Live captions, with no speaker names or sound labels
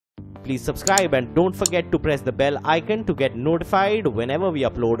Please subscribe and don't forget to press the bell icon to get notified whenever we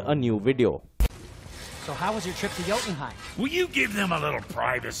upload a new video. So how was your trip to Jotunheim? Will you give them a little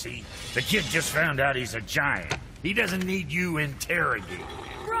privacy? The kid just found out he's a giant. He doesn't need you interrogating.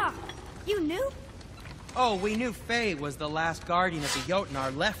 Brock, you knew? Oh, we knew Faye was the last guardian of the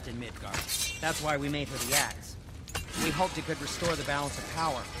Jotnar left in Midgard. That's why we made her the axe. We hoped it could restore the balance of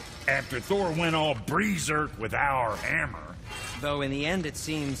power. After Thor went all berserk with our hammer. Though in the end it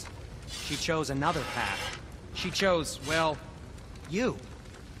seems she chose another path. She chose, well, you.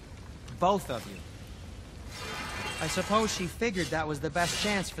 Both of you. I suppose she figured that was the best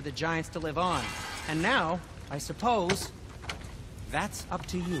chance for the giants to live on. And now, I suppose, that's up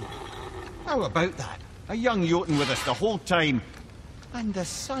to you. How about that? A young Jotun with us the whole time. And the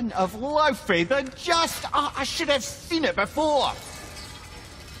son of Laufey, the just... I should have seen it before!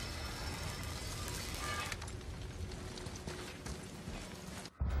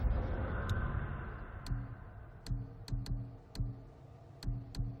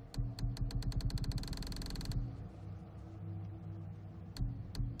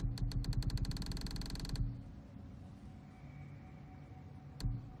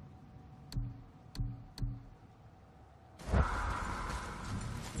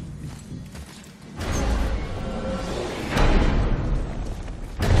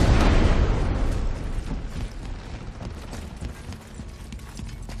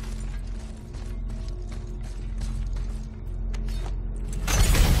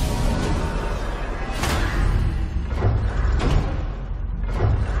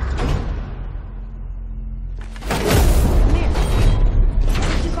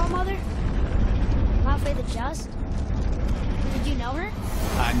 Did you know her?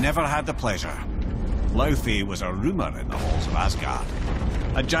 I never had the pleasure. Laufey was a rumour in the halls of Asgard.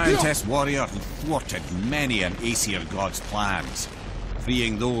 A giantess warrior who thwarted many an Aesir god's plans,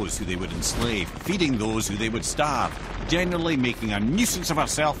 freeing those who they would enslave, feeding those who they would starve, generally making a nuisance of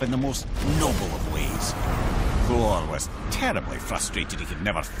herself in the most noble of ways. Thor was terribly frustrated he could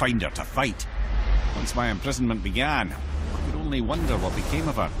never find her to fight. Once my imprisonment began, I could only wonder what became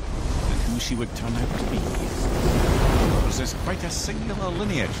of her, and who she would turn out to be. Yours is quite a singular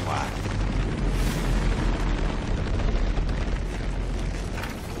lineage, lad.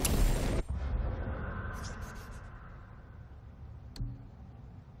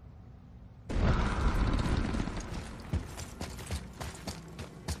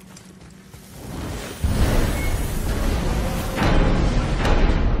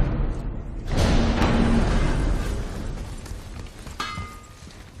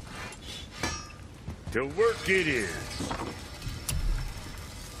 To work it is.